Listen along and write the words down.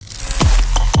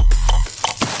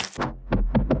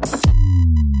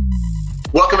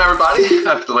Welcome, everybody,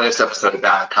 to the latest episode of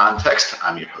Down in Context.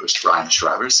 I'm your host, Ryan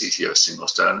Schreiber, CTO of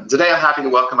Singlestone. Today, I'm happy to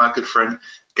welcome our good friend,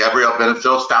 Gabrielle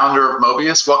Benefield, founder of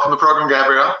Mobius. Welcome to the program,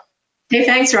 Gabrielle. Hey,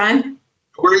 thanks, Ryan.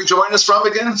 Where are you joining us from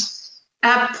again?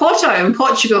 Porto in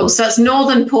Portugal, so it's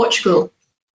northern Portugal.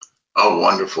 Oh,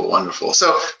 wonderful, wonderful.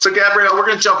 So Gabrielle, we're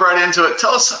going to jump right into it.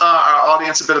 Tell us, our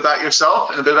audience, a bit about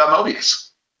yourself and a bit about Mobius.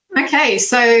 Okay,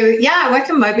 so I work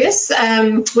in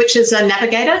Mobius, which is a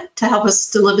navigator to help us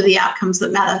deliver the outcomes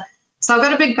that matter. So I've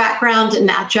got a big background in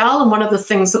Agile, and one of the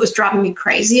things that was driving me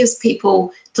crazy is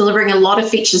people delivering a lot of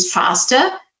features faster,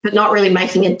 but not really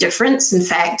making a difference. In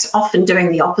fact, often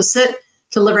doing the opposite,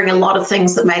 delivering a lot of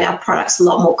things that made our products a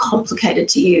lot more complicated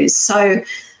to use. So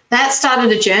that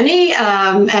started a journey,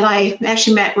 and I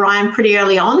actually met Ryan pretty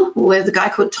early on with a guy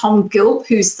called Tom Gilb,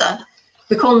 who's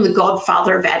we call him the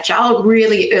godfather of Agile,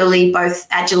 really early, both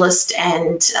Agilist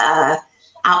and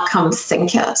outcome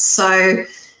thinker. So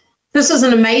this was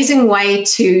an amazing way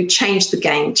to change the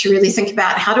game, to really think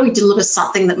about how do we deliver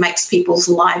something that makes people's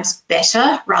lives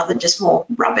better rather than just more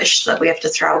rubbish that we have to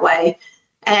throw away.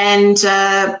 And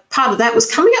part of that was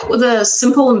coming up with a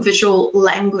simple and visual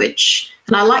language.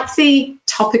 And I like the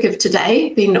topic of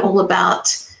today being all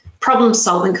about problem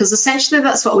solving, because essentially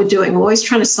that's what we're doing. We're always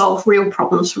trying to solve real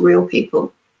problems for real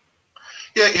people.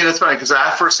 Yeah, that's funny, because I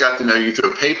first got to know you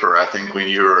through a paper, I think, when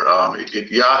you were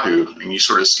at Yahoo, and you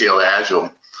sort of scaled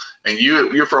Agile. And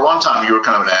you for a long time, you were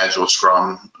kind of an Agile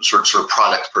Scrum sort of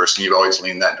product person. You've always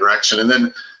leaned that direction. And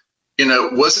then,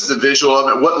 was it the visual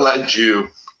of it? What led you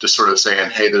to sort of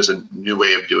saying, hey, there's a new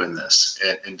way of doing this,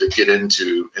 and to get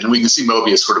into, and we can see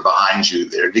Mobius sort of behind you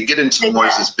there, to get into more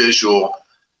of this visual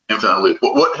infinite loop.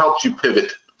 What helped you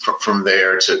pivot from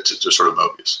there to sort of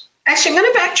Mobius? Actually, I'm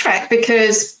going to backtrack,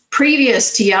 because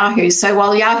previous to Yahoo, so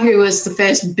while Yahoo was the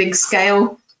first big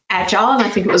scale Agile, and I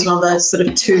think it was one of the sort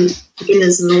of two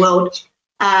beginners in the world,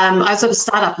 I was at a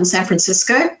startup in San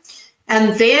Francisco,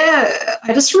 and there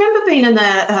I just remember being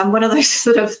in one of those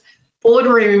sort of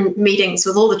boardroom meetings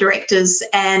with all the directors,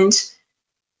 and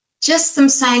just them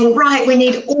saying, right, we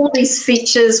need all these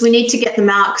features, we need to get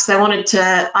them out, because they wanted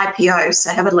to IPO,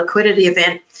 so have a liquidity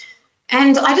event.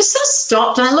 And I just sort of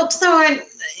stopped and I looked at them and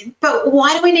went, but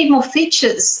why do we need more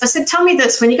features? I said, tell me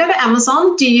this, when you go to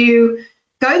Amazon, do you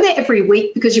go there every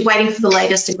week because you're waiting for the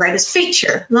latest and greatest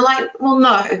feature? And they're like, well,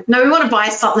 no, we want to buy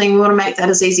something, we want to make that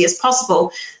as easy as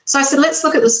possible. So I said, let's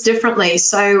look at this differently.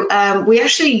 So we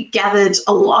actually gathered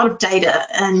a lot of data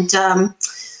and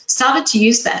started to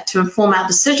use that to inform our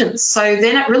decisions. So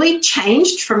then it really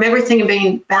changed from everything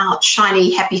being about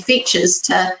shiny, happy features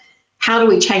to how do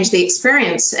we change the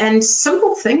experience? And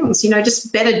simple things,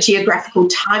 just better geographical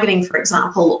targeting, for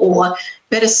example, or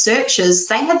better searches.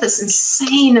 They had this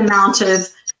insane amount of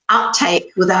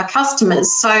uptake with our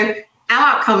customers. So our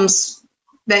outcomes,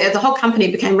 the whole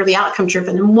company became really outcome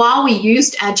driven. And while we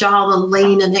used Agile and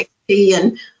Lean and XP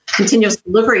and continuous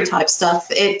delivery type stuff,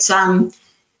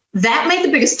 that made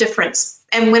the biggest difference.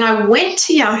 And when I went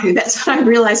to Yahoo, that's when I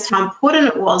realized how important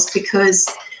it was,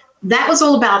 because that was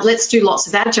all about let's do lots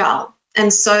of Agile.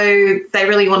 And so they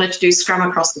really wanted to do Scrum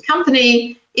across the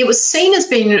company. It was seen as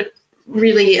being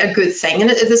really a good thing, and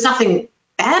there's nothing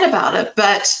bad about it,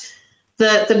 but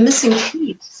the missing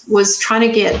piece was trying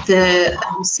to get the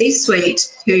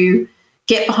C-suite to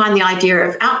get behind the idea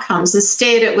of outcomes.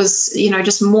 Instead, it was,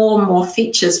 just more and more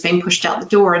features being pushed out the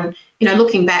door. And,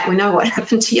 looking back, we know what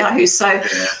happened to Yahoo. So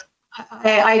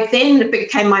I then, it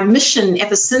became my mission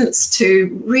ever since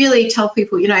to really tell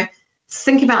people,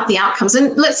 think about the outcomes.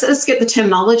 And let's get the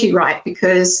terminology right,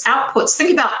 because outputs,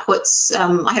 think about puts.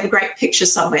 I have a great picture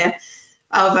somewhere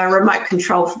of a remote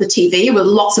control for the TV with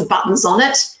lots of buttons on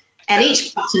it. And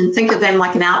each button, think of them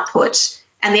like an output.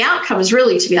 And the outcome is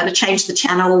really to be able to change the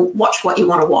channel, watch what you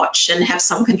want to watch, and have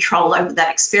some control over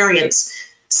that experience.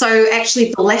 So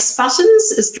actually the less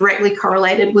buttons is directly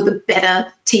correlated with a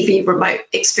better TV remote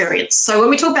experience. So when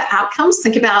we talk about outcomes,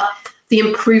 think about the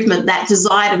improvement, that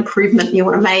desired improvement you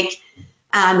want to make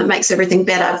that makes everything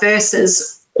better,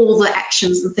 versus all the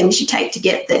actions and things you take to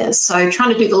get there. So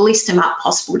trying to do the least amount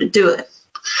possible to do it.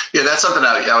 Yeah, that's something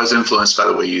I was influenced by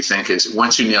the way you think, is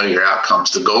once you nail your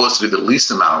outcomes, the goal is to do the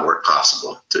least amount of work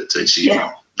possible to achieve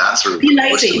them. Not sort of be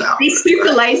lazy, be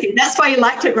super lazy. That's why you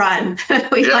liked it, Ryan.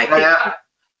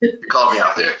 You called me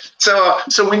out there.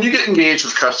 So when you get engaged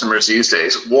with customers these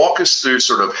days, walk us through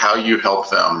sort of how you help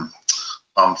them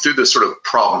through this sort of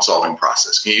problem solving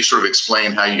process. Can you sort of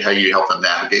explain how you help them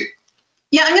navigate?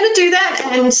 Yeah, I'm going to do that,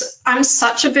 and I'm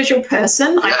such a visual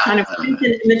person. I kind of think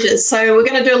in images. So we're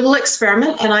going to do a little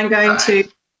experiment, and I'm going to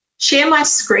share my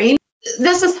screen.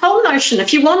 There's this whole notion,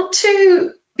 if you want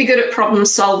to be good at problem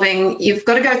solving, you've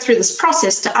got to go through this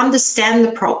process to understand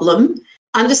the problem,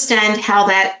 understand how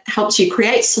that helps you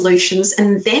create solutions,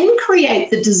 and then create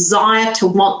the desire to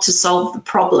want to solve the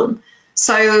problem.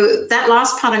 So that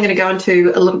last part I'm going to go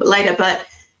into a little bit later, but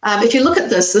if you look at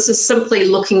this is simply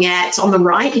looking at, on the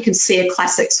right, you can see a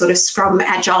classic sort of Scrum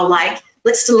Agile, like,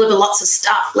 let's deliver lots of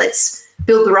stuff, let's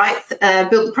build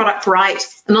the product right.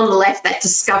 And on the left, that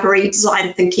discovery,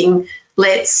 design thinking,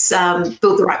 let's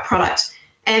build the right product.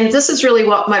 And this is really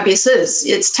what Mobius is.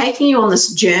 It's taking you on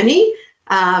this journey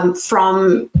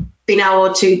from being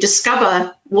able to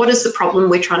discover what is the problem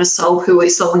we're trying to solve, who we're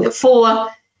solving it for,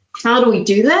 how do we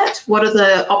do that, what are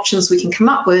the options we can come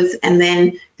up with, and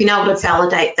then being able to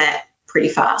validate that pretty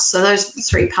fast. So those are the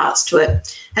three parts to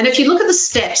it. And if you look at the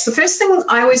steps, the first thing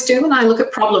I always do when I look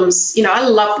at problems, I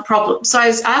love the problem. So I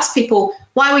ask people,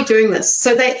 why are we doing this?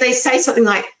 So they say something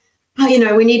like,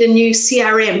 oh, we need a new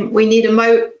CRM, we need a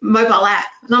mobile app.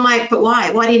 And I'm like, but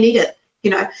why? Why do you need it?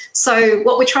 So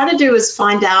what we're trying to do is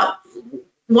find out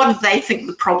what do they think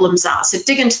the problems are. So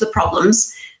dig into the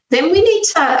problems. Then we need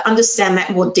to understand that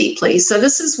more deeply. So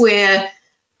this is where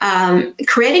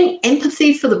creating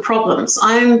empathy for the problems.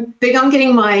 I'm big on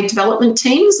getting my development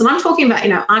teams, and I'm talking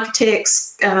about,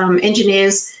 architects,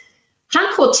 engineers,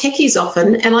 hardcore techies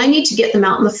often, and I need to get them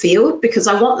out in the field because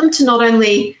I want them to not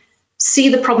only see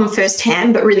the problem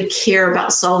firsthand, but really care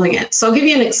about solving it. So I'll give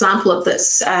you an example of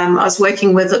this. I was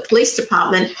working with a police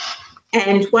department,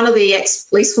 and one of the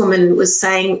ex-policewomen was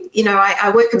saying,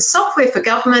 I work in software for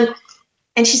government.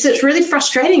 And she said, it's really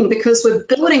frustrating because we're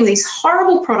building these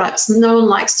horrible products no one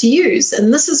likes to use.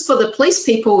 And this is for the police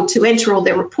people to enter all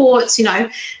their reports,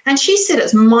 And she said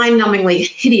it's mind-numbingly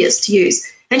hideous to use.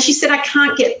 And she said, I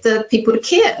can't get the people to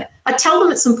care. I tell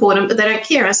them it's important, but they don't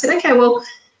care. I said, okay, well,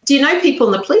 do you know people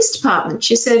in the police department?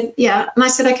 She said, yeah. And I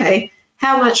said, okay,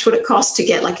 how much would it cost to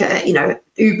get like a,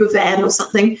 Uber van or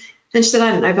something? And she said,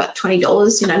 I don't know, about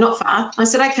 $20, not far. I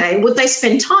said, okay, would they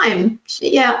spend time?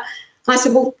 Yeah. And I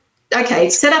said, well, okay,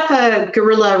 set up a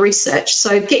guerrilla research.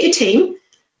 So get your team,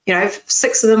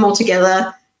 6 of them all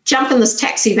together, jump in this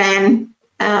taxi van,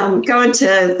 go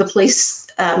into the police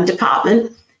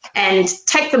department and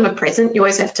take them a present. You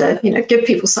always have to, give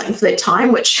people something for their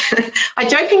time, which I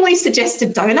jokingly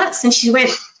suggested donuts. And she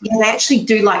went, yeah, they actually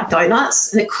do like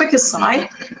donuts. And a quick aside,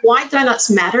 why donuts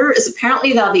matter is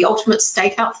apparently they're the ultimate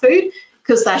stakeout food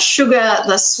because they're sugar,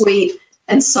 they're sweet,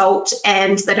 and salt,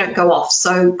 and they don't go off.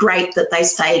 So great that they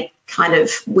stay kind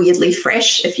of weirdly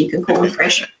fresh, if you can call them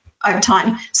fresh, over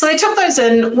time. So they took those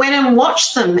in, went and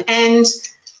watched them, and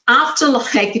after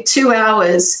like 2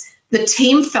 hours, the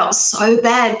team felt so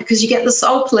bad because you get this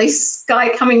old police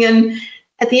guy coming in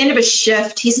at the end of a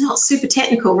shift. He's not super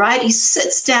technical, right? He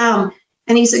sits down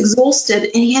and he's exhausted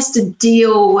and he has to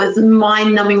deal with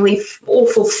mind-numbingly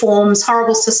awful forms,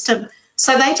 horrible system.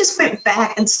 So they just went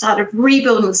back and started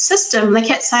rebuilding the system. They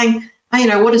kept saying,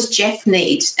 oh, what does Jeff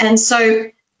need? And so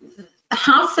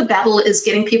half the battle is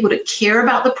getting people to care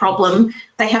about the problem.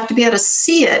 They have to be able to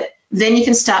see it. Then you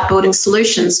can start building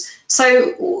solutions.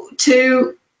 So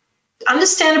to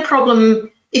understand a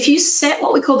problem, if you set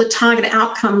what we call the target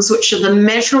outcomes, which are the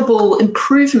measurable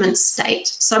improvement state.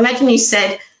 So imagine you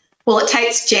said, well, it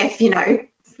takes Jeff, 2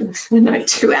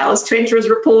 hours to enter his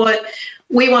report.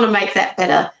 We want to make that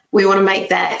better. We want to make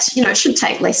that, it should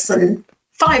take less than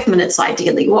 5 minutes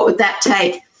ideally. What would that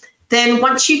take? Then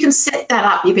once you can set that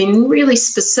up, you've been really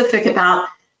specific about,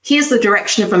 here's the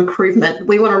direction of improvement.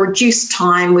 We want to reduce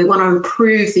time. We want to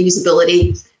improve the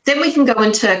usability. Then we can go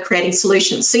into creating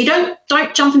solutions. So you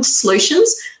don't jump into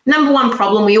solutions. Number one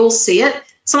problem, we all see it.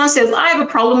 Someone says, I have a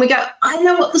problem. We go, I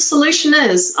know what the solution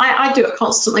is. I do it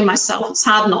constantly myself. It's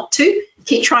hard not to.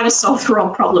 Keep trying to solve the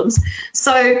wrong problems.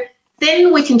 So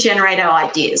then we can generate our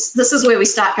ideas. This is where we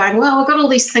start going, well, we've got all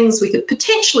these things we could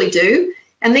potentially do,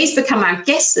 and these become our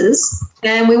guesses,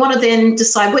 and we want to then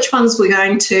decide which ones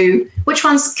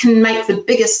can make the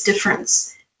biggest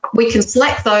difference. We can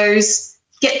select those,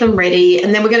 get them ready,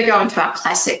 and then we're going to go into our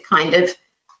classic kind of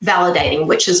validating,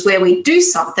 which is where we do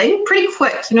something pretty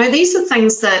quick. These are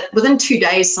things that within 2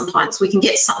 days sometimes we can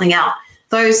get something out.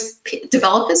 Those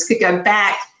developers could go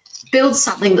back, build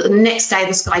something that the next day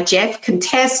this guy Jeff can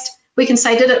test. We can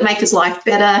say, did it make his life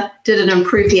better? Did it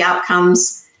improve the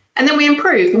outcomes? And then we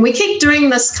improve. And we keep doing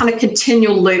this kind of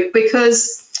continual loop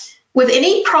because with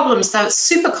any problems, though it's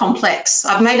super complex,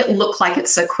 I've made it look like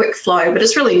it's a quick flow, but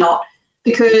it's really not,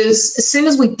 because as soon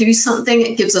as we do something,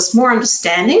 it gives us more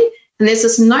understanding. And there's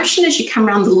this notion as you come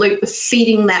around the loop of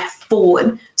feeding that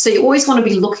forward. So you always want to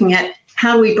be looking at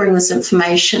how do we bring this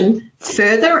information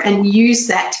further and use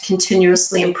that to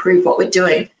continuously improve what we're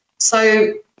doing.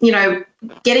 So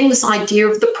getting this idea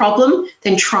of the problem,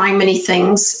 then trying many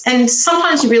things. And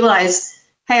sometimes you realize,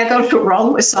 hey, I got it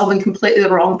wrong. We're solving completely the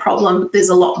wrong problem. There's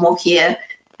a lot more here.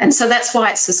 And so that's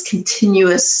why it's this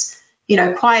continuous,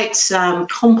 quite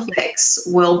complex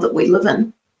world that we live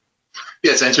in.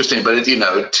 Yeah, it's interesting, but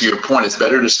to your point, it's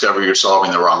better to discover you're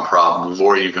solving the wrong problem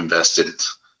before you've invested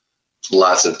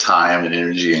lots of time and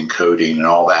energy and coding and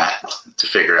all that to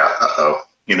figure out,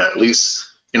 at least,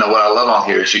 what I love on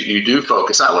here is you do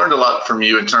focus. I learned a lot from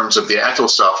you in terms of the agile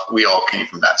stuff. We all came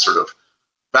from that sort of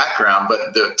background,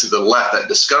 but to the left, that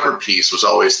discover piece was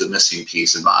always the missing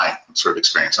piece in my sort of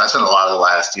experience. And I spent a lot of the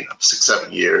last,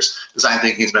 6-7 years. Design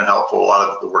thinking has been helpful. A lot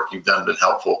of the work you've done has been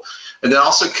helpful. And then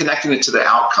also connecting it to the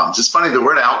outcomes. It's funny, the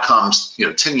word outcomes,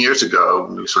 10 years ago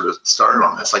when we sort of started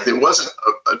on this, like it wasn't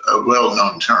a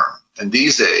well-known term. And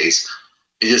these days,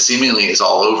 it just seemingly is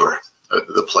all over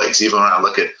the place, even when I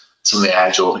look at some of the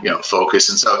agile, focus.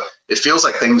 And so it feels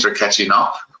like things are catching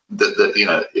up,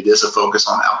 that it is a focus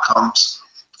on outcomes.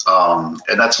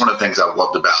 And that's one of the things I've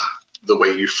loved about the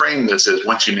way you frame this is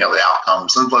once you nail the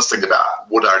outcomes, then let's think about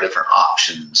what are different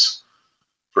options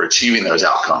for achieving those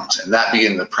outcomes, and that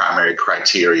being the primary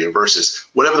criteria versus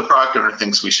whatever the product owner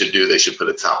thinks we should do, they should put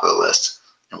at the top of the list,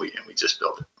 and we just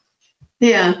build it.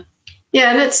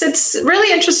 Yeah, and it's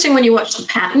really interesting when you watch the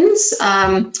patterns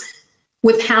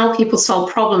with how people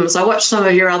solve problems. I watched some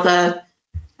of your other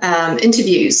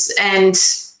interviews, and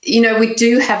we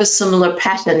do have a similar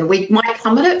pattern. We might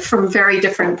come at it from very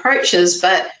different approaches,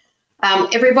 but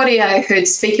everybody I heard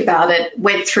speak about it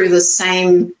went through the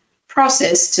same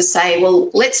process to say, well,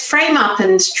 let's frame up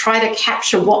and try to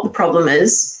capture what the problem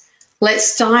is.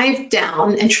 Let's dive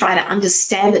down and try to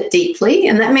understand it deeply.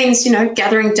 And that means,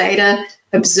 gathering data,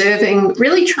 observing,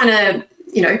 really trying to,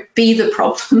 be the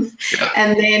problem. Yeah.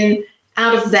 And then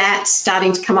out of that,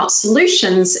 starting to come up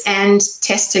solutions and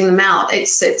testing them out.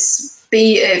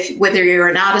 Whether you're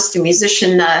an artist, a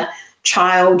musician, a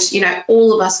child,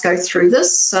 all of us go through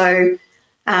this. So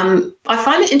I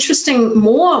find it interesting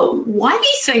more. Why do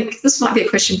you think, this might be a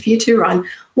question for you too, Ryan,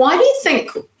 why do you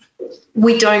think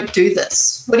we don't do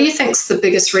this? What do you think is the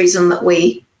biggest reason that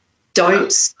we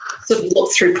don't sort of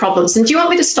look through problems? And do you want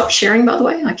me to stop sharing, by the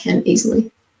way? I can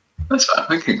easily. That's fine.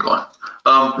 I can go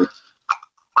on.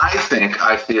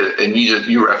 I feel it, and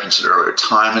you referenced it earlier,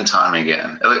 time and time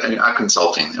again. I'm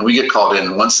consulting, and we get called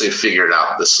in once they've figured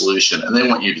out the solution, and they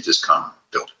want you to just come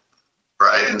build it,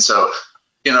 right? And so,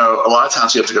 a lot of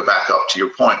times you have to go back up to your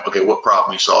point. Okay, what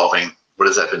problem are you solving? What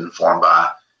has that been informed by?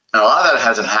 And a lot of that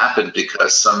hasn't happened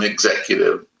because some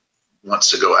executive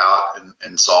wants to go out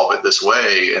and solve it this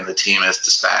way, and the team is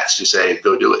dispatched to say,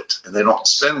 go do it. And they don't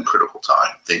spend critical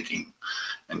time thinking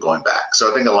and going back.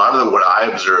 So I think a lot of what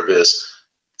I observe is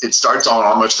it starts on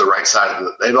almost the right side of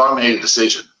it. They've already made a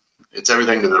decision. It's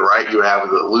everything to the right you have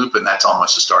of the loop, and that's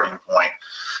almost the starting point.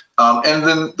 And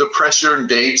then the pressure and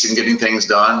dates and getting things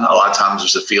done, a lot of times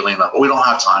there's a feeling of, we don't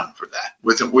have time for that,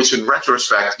 which in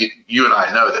retrospect, you and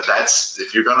I know that's,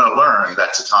 if you're going to learn,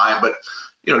 that's a time. But,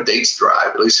 dates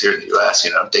drive, at least here in the U.S.,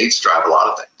 dates drive a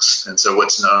lot of things. And so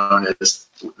what's known is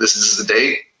this is the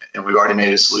date, and we've already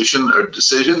made a solution or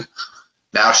decision.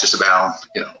 Now it's just about,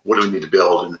 what do we need to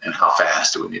build and how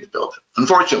fast do we need to build it?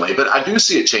 Unfortunately, but I do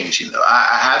see it changing, though.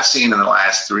 I have seen in the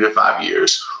last 3 to 5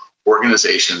 years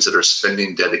organizations that are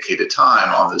spending dedicated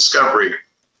time on the discovery.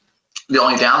 The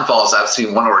only downfall is I've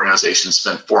seen one organization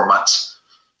spend 4 months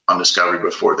on discovery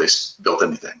before they built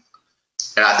anything.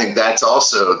 And I think that's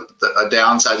also a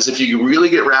downside is if you really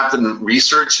get wrapped in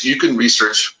research, you can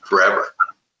research forever,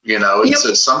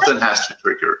 so something has to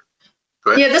trigger.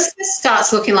 Yeah, this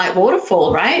starts looking like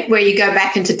waterfall, right? Where you go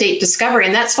back into deep discovery.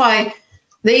 And that's why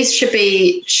these should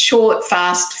be short,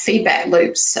 fast feedback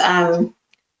loops.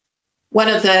 One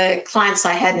of the clients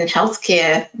I had in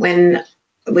healthcare when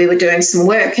we were doing some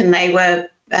work, and they had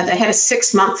a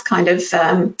 6-month kind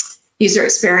of user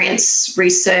experience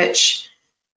research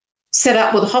set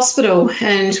up with a hospital.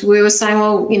 And we were saying,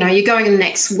 well, you're going in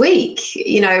next week,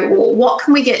 what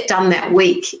can we get done that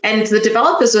week? And the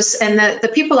developers and the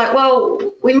people are like,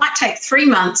 well, we might take 3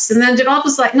 months. And the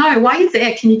developers are like, no, while you're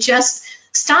there, can you just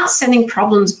start sending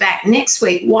problems back next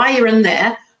week? While you're in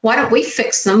there, why don't we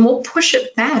fix them? We'll push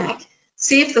it back,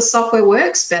 see if the software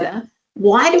works better.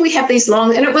 Why do we have these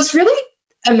long? And it was really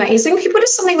amazing. People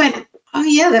just suddenly went, oh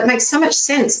yeah, that makes so much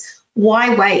sense.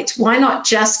 Why wait? Why not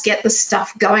just get the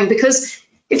stuff going? Because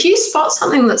if you spot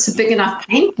something that's a big enough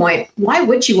pain point, why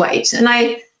would you wait? And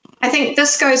I think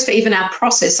this goes for even our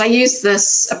process. I use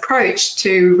this approach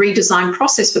to redesign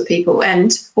process for people,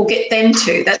 and we'll get them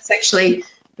to. That's actually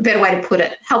a better way to put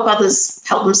it. Help others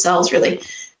help themselves, really.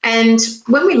 And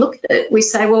when we look at it, we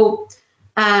say, well,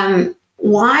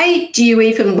 why do you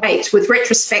even wait with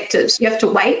retrospectives? You have to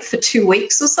wait for 2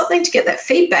 weeks or something to get that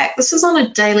feedback. This is on a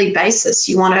daily basis.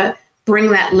 You want to bring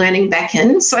that learning back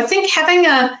in. So I think having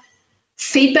a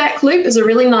feedback loop is a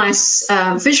really nice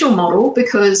visual model,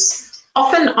 because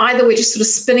often either we're just sort of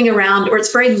spinning around or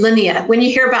it's very linear. When you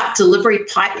hear about delivery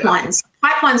pipelines,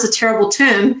 pipeline's a terrible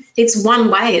term. It's one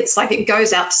way. It's like it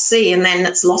goes out to sea and then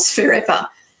it's lost forever.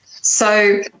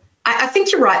 So I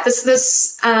think you're right.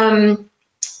 This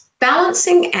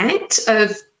balancing act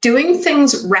of doing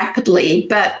things rapidly,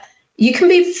 but you can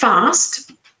be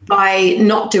fast by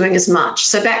not doing as much.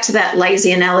 So back to that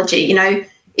lazy analogy, you know,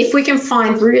 if we can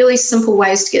find really simple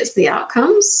ways to get to the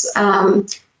outcomes,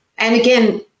 and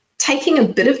again, taking a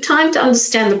bit of time to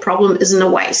understand the problem isn't a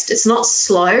waste. It's not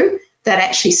slow. That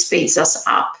actually speeds us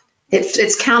up.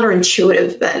 It's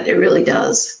counterintuitive, but it really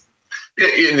does.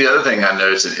 And the other thing I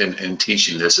noticed in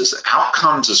teaching this is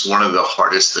outcomes is one of the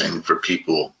hardest things for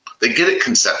people. They get it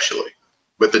conceptually,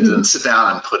 but then to sit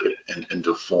down and put it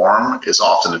into form is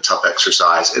often a tough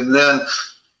exercise. And then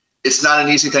it's not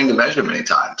an easy thing to measure many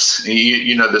times.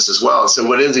 You know this as well. So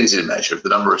what is easy to measure? The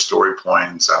number of story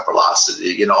points, velocity,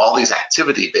 you know, all these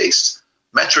activity-based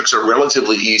metrics are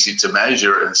relatively easy to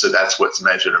measure. And so that's what's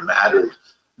measured or mattered,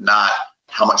 not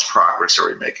how much progress are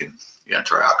we making, you know,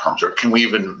 to our outcomes, or can we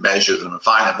even measure them and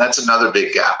find them? That's another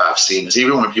big gap I've seen, is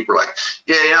even when people are like,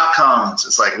 yay, outcomes,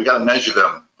 it's like, we got to measure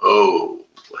them. Oh,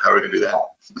 how are we going to do that?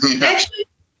 Actually,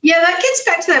 yeah, that gets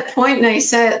back to that point,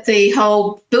 Nisa, the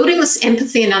whole building this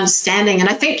empathy and understanding. And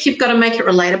I think you've got to make it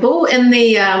relatable. In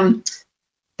the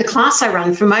class I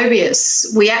run for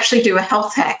Mobius, we actually do a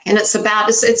health hack, and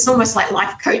it's almost like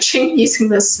life coaching using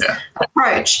this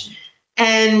approach.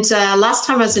 And last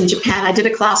time I was in Japan, I did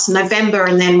a class in November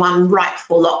and then one right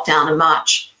before lockdown in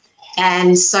March.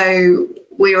 And so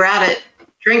we were out at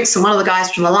drinks, and one of the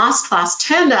guys from the last class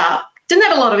turned up, didn't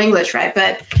have a lot of English, right?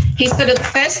 But he sort of, the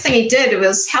first thing he did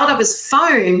was held up his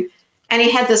phone, and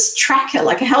he had this tracker,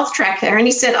 like a health tracker. And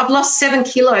he said, I've lost 7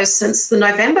 kilos since the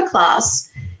November class.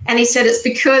 And he said it's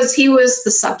because he was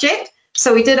the subject.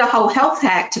 So we did a whole health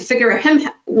hack to figure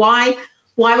out why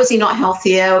was he not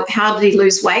healthier? How did he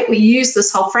lose weight? We used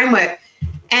this whole framework.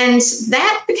 And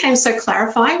that became so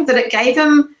clarifying that it gave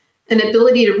him an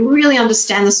ability to really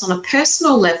understand this on a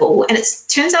personal level. And it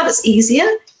turns out it's easier.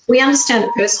 We understand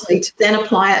it personally to then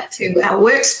apply it to our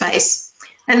workspace.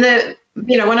 And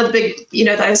one of the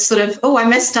big, those sort of, I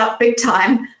messed up big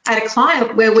time. I had a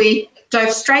client where we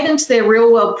dove straight into their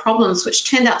real world problems, which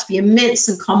turned out to be immense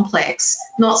and complex,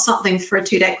 not something for a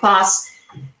 2-day class.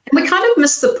 And we kind of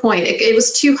missed the point. It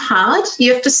was too hard.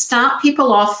 You have to start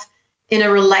people off in a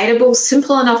relatable,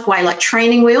 simple enough way, like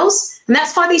training wheels. And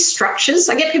that's why these structures,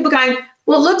 I get people going,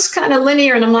 well, it looks kind of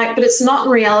linear. And I'm like, but it's not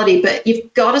in reality. But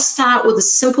you've got to start with a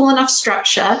simple enough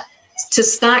structure to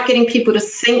start getting people to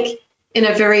think in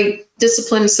a very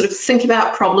disciplined, sort of think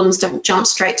about problems, don't jump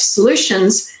straight to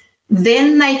solutions.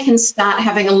 Then they can start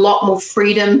having a lot more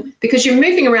freedom, because you're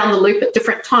moving around the loop at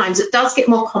different times. It does get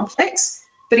more complex.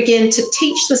 But again, to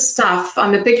teach the stuff,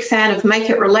 I'm a big fan of make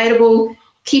it relatable,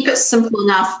 keep it simple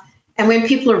enough, and when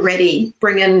people are ready,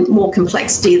 bring in more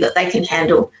complexity that they can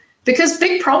handle. Because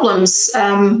big problems,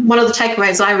 one of the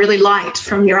takeaways I really liked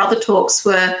from your other talks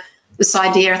were this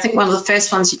idea, I think one of the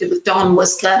first ones you did with Don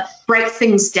was to break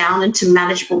things down into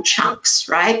manageable chunks,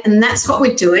 right? And that's what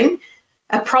we're doing.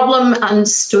 A problem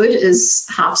understood is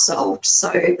half solved.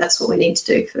 So that's what we need to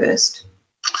do first.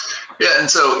 Yeah, and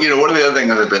so, one of the other things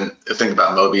that I've been thinking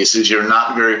about Mobius is you're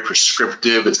not very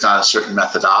prescriptive. It's not a certain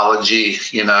methodology,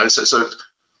 So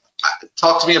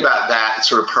talk to me about that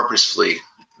sort of purposefully,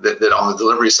 that on the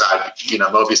delivery side,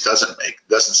 Mobius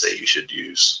doesn't say you should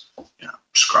use,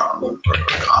 Scrum or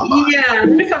Kanban. Yeah, I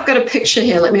wonder if I've got a picture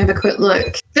here. Let me have a quick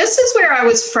look. This is where I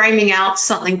was framing out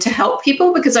something to help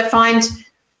people, because I find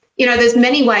there's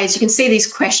many ways. You can see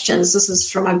these questions. This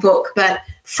is from my book, but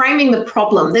framing the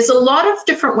problem. There's a lot of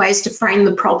different ways to frame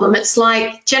the problem. It's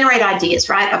like generate ideas,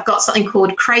 right? I've got something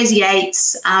called Crazy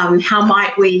Eights. How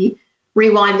might we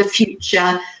rewind the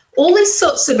future? All these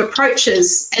sorts of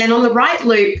approaches. And on the right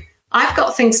loop, I've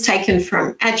got things taken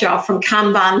from Agile, from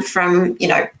Kanban, from,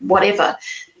 whatever.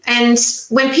 And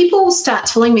when people start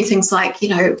telling me things like,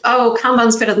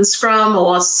 Kanban's better than Scrum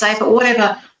or SAFe or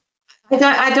whatever,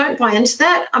 I don't buy into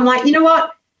that. I'm like, you know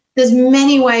what? There's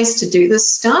many ways to do this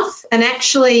stuff. And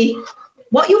actually,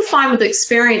 what you'll find with the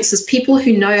experience is people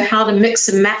who know how to mix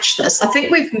and match this. I think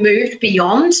we've moved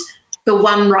beyond the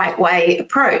one right way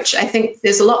approach. I think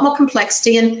there's a lot more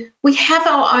complexity, and we have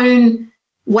our own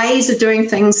ways of doing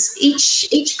things.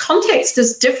 Each context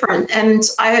is different. And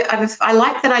I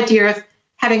like that idea of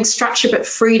having structure but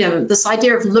freedom, this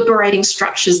idea of liberating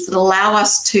structures that allow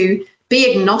us to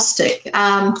be agnostic.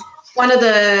 One of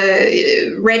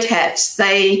the Red Hat, some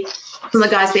of the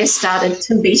guys there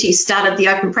Tim Beattie started the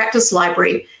Open Practice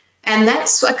Library, and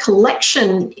that's a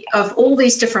collection of all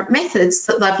these different methods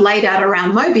that they've laid out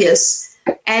around Mobius.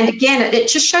 And again, it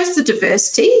just shows the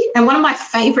diversity. And one of my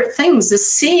favorite things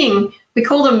is seeing, we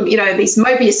call them, these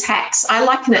Mobius hacks. I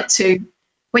liken it to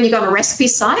when you go on a recipe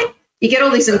site, you get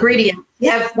all these ingredients, you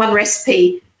have one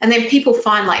recipe, and then people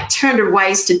find like 200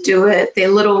 ways to do it, their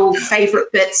little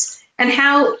favorite bits, and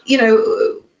how,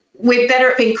 we're better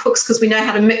at being cooks because we know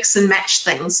how to mix and match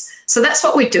things. So that's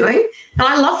what we're doing. And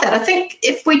I love that. I think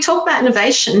if we talk about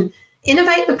innovation,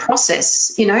 innovate the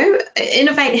process,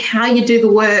 innovate how you do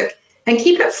the work and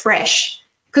keep it fresh.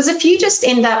 Because if you just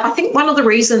end up, I think one of the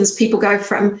reasons people go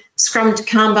from Scrum to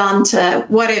Kanban to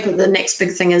whatever the next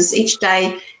big thing is each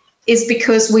day is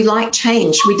because we like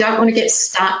change. We don't want to get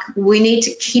stuck. We need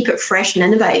to keep it fresh and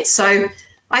innovate. So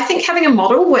I think having a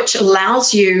model which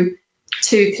allows you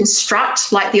to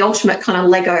construct like the ultimate kind of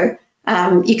Lego,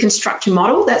 you construct your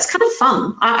model, that's kind of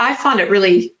fun. I find it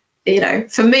really,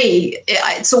 for me,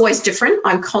 it's always different.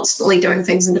 I'm constantly doing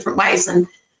things in different ways. And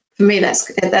for me,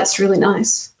 that's really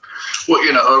nice. Well,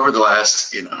 over the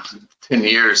last, 10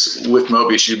 years with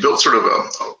Mobius, you built sort of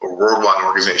a worldwide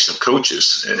organization of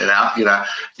coaches. And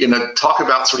talk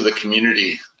about sort of the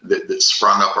community that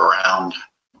sprung up around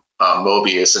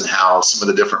Mobius and how some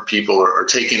of the different people are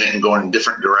taking it and going in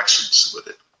different directions with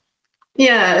it.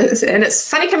 Yeah, and it's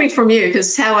funny coming from you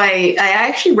because how I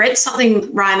actually read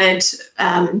something Ryan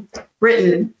had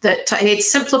written that he had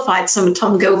simplified some of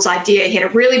Tom Gould's idea. He had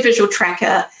a really visual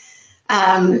tracker.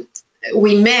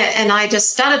 We met and I just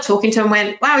started talking to him and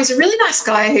went, wow, he's a really nice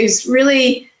guy who's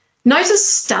really knows his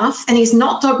stuff and he's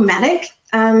not dogmatic.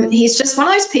 He's just one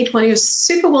of those people and he was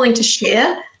super willing to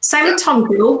share. Same with Tom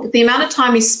Gould, the amount of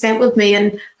time he spent with me,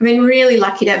 and I've been really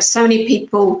lucky to have so many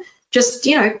people just,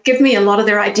 give me a lot of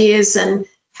their ideas and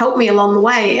help me along the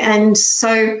way. And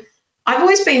so I've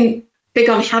always been big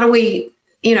on how do we,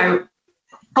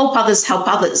 help others.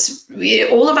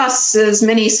 All of us, as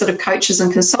many sort of coaches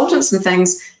and consultants and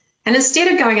things, and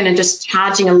instead of going in and just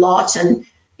charging a lot and,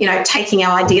 taking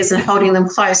our ideas and holding them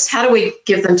close, how do we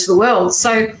give them to the world?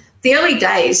 So the early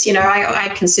days, I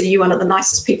consider you one of the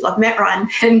nicest people I've met, Ryan.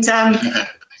 And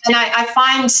I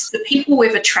find the people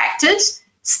we've attracted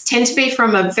tend to be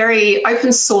from a very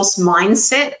open source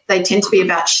mindset. They tend to be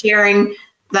about sharing.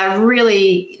 They're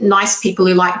really nice people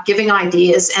who like giving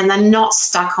ideas and they're not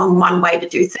stuck on one way to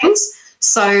do things.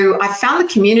 So I found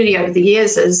the community over the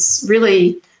years is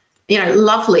really,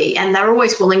 lovely, and they're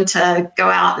always willing to go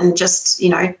out and just,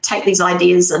 take these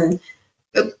ideas and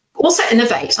also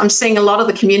innovate. I'm seeing a lot of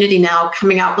the community now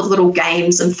coming up with little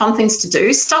games and fun things to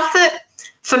do, stuff that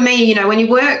for me, when you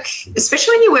work,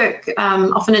 especially when you work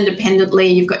often independently,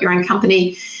 you've got your own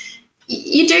company,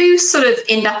 you do sort of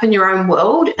end up in your own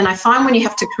world. And I find when you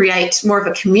have to create more of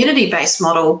a community-based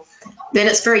model, then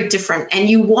it's very different. And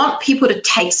you want people to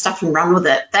take stuff and run with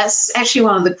it. That's actually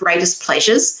one of the greatest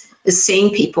pleasures, is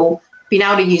seeing people being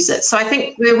able to use it. So I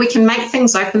think where we can make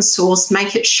things open source,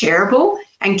 make it shareable,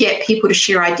 and get people to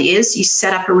share ideas, you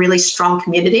set up a really strong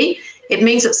community. It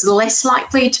means it's less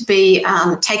likely to be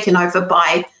taken over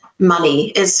by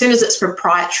money. As soon as it's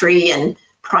proprietary and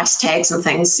price tags and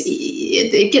things,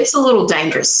 it gets a little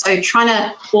dangerous. So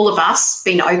all of us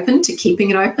being open to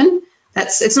keeping it open,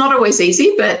 it's not always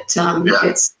easy, but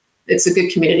it's a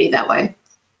good community that way.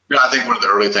 Yeah, I think one of the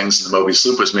early things in the Mobius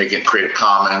Loop was making it Creative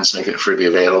Commons, making it freely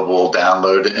available,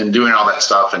 download, and doing all that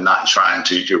stuff and not trying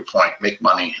to your point, make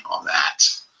money on that.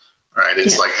 Right?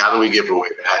 It's like, how do we give away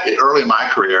that? Early in my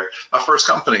career, my first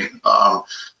company,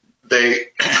 they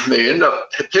ended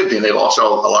up pivoting. They lost a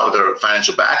lot of their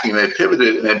financial backing. They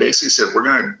pivoted and they basically said, we're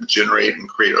going to generate and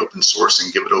create open source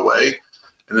and give it away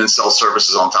and then sell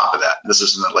services on top of that. This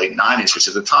is in the late 90s, which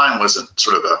at the time wasn't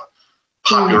sort of a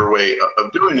popular way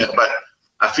of doing it. But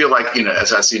I feel like,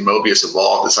 as I see Mobius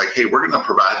evolve, it's like, hey, we're going to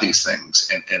provide these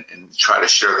things and try to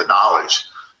share the knowledge.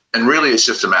 And really, it's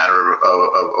just a matter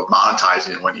of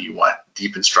monetizing it when you want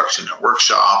deep instruction in a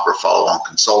workshop or follow-on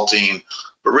consulting.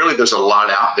 But really, there's a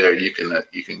lot out there you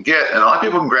can get, and a lot of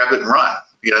people can grab it and run.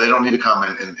 They don't need to come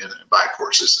and buy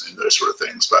courses and those sort of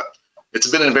things. But it's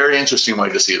been a very interesting way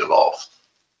to see it evolve.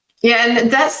 Yeah,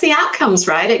 and that's the outcomes,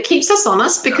 right? It keeps us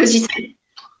honest because you think,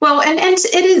 well, and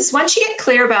it is, once you get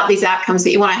clear about these outcomes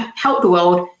that you want to help the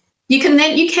world, you can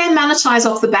monetize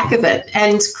off the back of it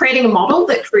and creating a model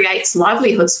that creates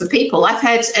livelihoods for people. I've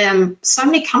had so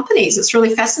many companies. It's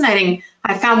really fascinating.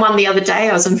 I found one the other day.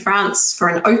 I was in France for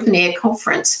an open air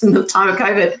conference in the time of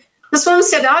COVID. This woman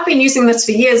said, I've been using this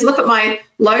for years. Look at my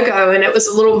logo. And it was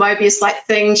a little Mobius-like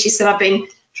thing. She said, I've been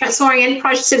Transforming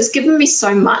Enterprise, she said, it's given me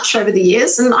so much over the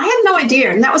years, and I had no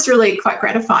idea, and that was really quite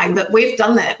gratifying that we've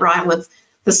done that, right, with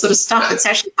the sort of stuff that's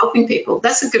actually helping people.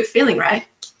 That's a good feeling, right?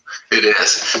 It is.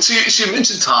 So you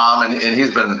mentioned Tom, and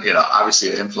he's been,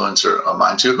 obviously an influencer of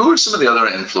mine too. Who are some of the other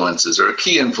influences or a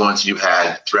key influence you've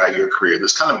had throughout your career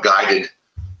that's kind of guided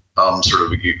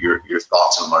sort of your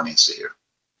thoughts and learnings here?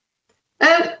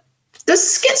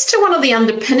 This gets to one of the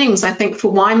underpinnings, I think,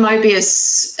 for why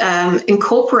Mobius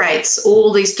incorporates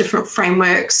all these different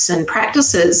frameworks and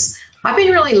practices. I've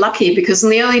been really lucky because in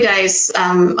the early days,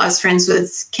 I was friends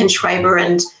with Ken Schwaber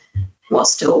and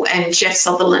Jeff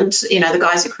Sutherland, the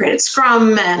guys who created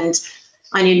Scrum, and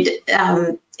I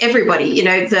knew everybody,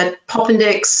 the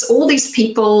Popindex, all these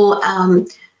people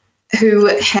who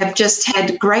have just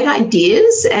had great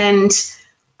ideas. And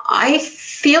I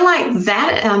feel like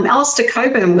that Alistair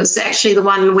Coburn was actually the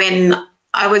one when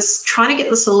I was trying to get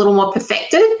this a little more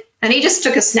perfected, and he just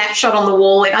took a snapshot on the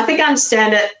wall, and I think I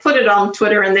understand it, put it on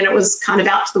Twitter, and then it was kind of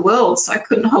out to the world, so I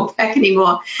couldn't hold back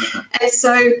anymore. And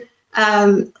so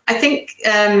I think,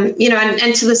 and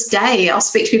to this day, I'll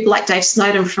speak to people like Dave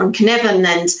Snowden from Cynefin,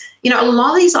 and, a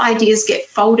lot of these ideas get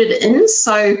folded in.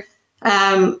 So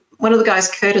one of the guys,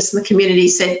 Curtis, in the community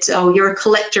said, oh, you're a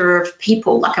collector of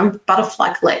people, like I'm a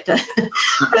butterfly collector.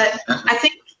 But I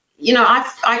think,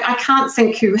 I can't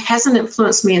think who hasn't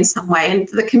influenced me in some way. And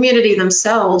the community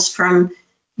themselves from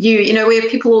we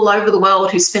have people all over the world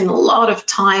who spend a lot of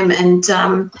time, and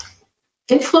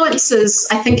influencers,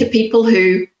 I think, are people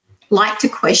who like to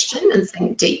question and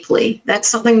think deeply. That's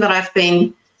something that I've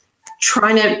been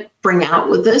trying to bring out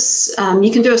with this. You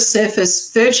can do a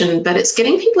surface version, but it's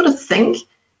getting people to think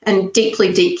and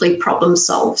deeply, deeply problem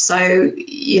solve. So,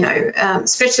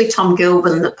 especially Tom Gilb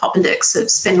and the Popindex have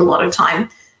spent a lot of time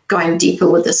going deeper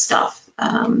with this stuff.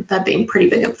 They've been pretty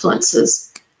big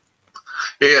influences.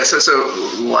 Yeah,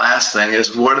 so last thing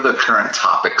is, what are the current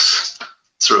topics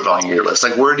sort of on your list?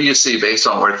 Like, where do you see, based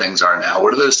on where things are now,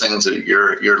 what are those things that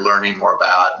you're learning more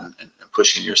about and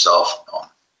pushing yourself on?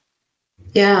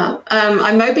 Yeah,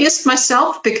 I Mobiused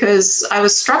myself because I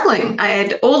was struggling. I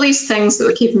had all these things that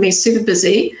were keeping me super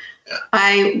busy. Yeah.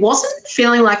 I wasn't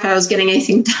feeling like I was getting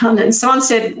anything done. And someone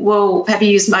said, well, have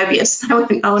you used Mobius? I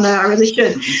went, oh, no, I really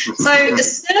should. So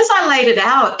as soon as I laid it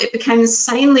out, it became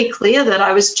insanely clear that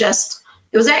it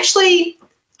was actually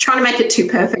trying to make it too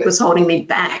perfect was holding me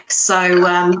back.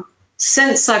 So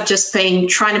since I've just been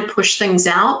trying to push things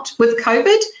out with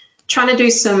COVID, trying to do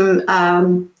some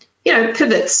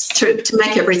pivots to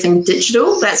make everything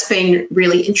digital. That's been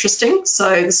really interesting. So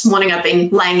this morning I've been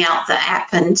laying out the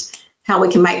app and how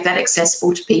we can make that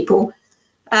accessible to people,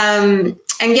 and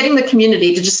getting the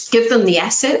community to just give them the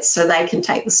assets so they can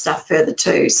take the stuff further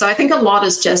too. So I think a lot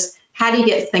is just how do you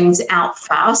get things out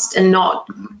fast and not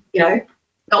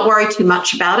worry too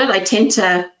much about it. I tend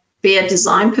to be a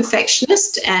design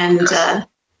perfectionist, and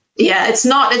it's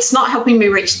not helping me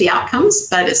reach the outcomes,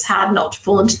 but it's hard not to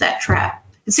fall into that trap.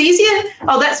 It's easier.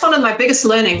 Oh, that's one of my biggest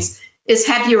learnings is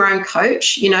have your own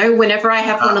coach. Whenever I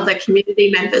have one of the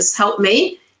community members help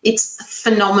me, it's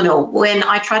phenomenal. When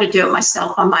I try to do it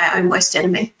myself, I'm my own worst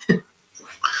enemy.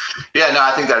 Yeah, no,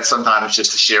 I think that's sometimes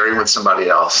just sharing with somebody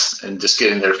else and just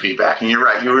getting their feedback. And you're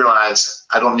right. You realize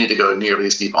I don't need to go nearly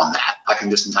as deep on that. I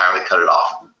can just entirely cut it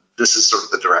off. This is sort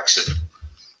of the direction.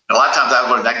 And a lot of times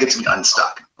I've learned that gets me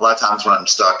unstuck. A lot of times when I'm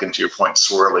stuck, and to your point,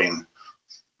 swirling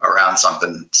around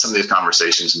something, some of these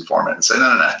conversations inform it and say,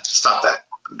 no, stop that,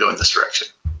 go in this direction.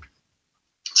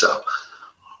 So,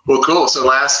 well, cool. So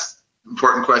last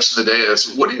important question of the day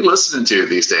is, what are you listening to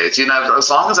these days? As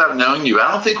long as I've known you,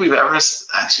 I don't think we've ever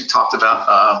actually talked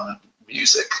about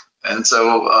music. And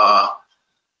so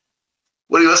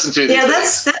what do you listen to these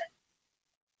days?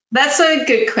 That's a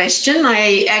good question.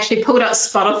 I actually pulled up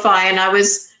Spotify and I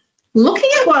was looking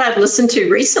at what I'd listened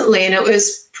to recently, and it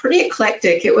was pretty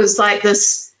eclectic. It was like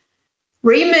this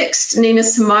remixed Nina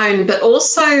Simone, but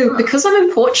also because I'm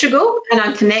in Portugal and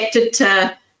I'm connected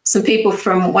to some people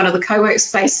from one of the co-work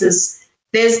spaces,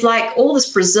 there's like all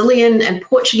this Brazilian and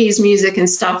Portuguese music and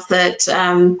stuff that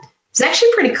is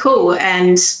actually pretty cool.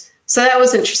 And so that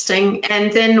was interesting.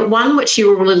 And then one which you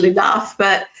will really laugh,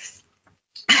 but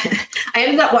I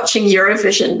ended up watching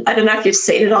Eurovision. I don't know if you've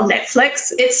seen it on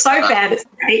Netflix. It's so bad, it's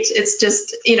great. It's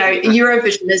just,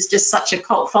 Eurovision is just such a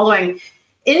cult following.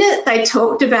 In it, they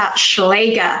talked about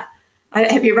Schlager.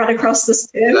 Have you run across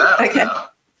this term? No, okay. No.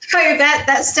 So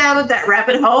that started that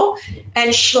rabbit hole.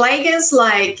 And Schlager's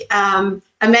like,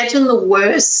 imagine the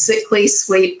worst sickly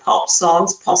sweet pop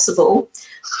songs possible.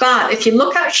 But if you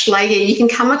look up Schlager, you can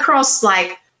come across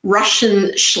like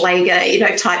Russian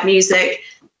Schlager, type music.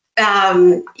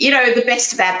 The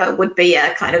best of ABBA would be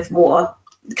a kind of more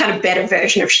kind of better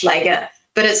version of Schlager.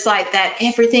 But it's like that,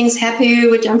 everything's happy,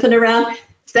 we're jumping around.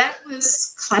 That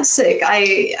was classic.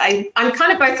 I'm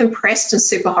kind of both impressed and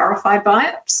super horrified by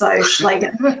it. So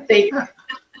Schlager.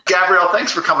 Gabrielle,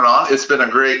 thanks for coming on. It's been a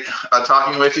great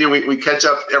talking with you. We catch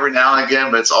up every now and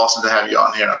again, but it's awesome to have you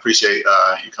on here. I appreciate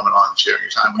you coming on and sharing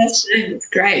your time with us. It's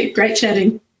great. Great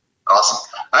chatting. Awesome.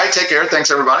 All right, take care.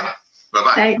 Thanks, everybody.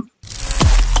 Bye-bye. Thanks.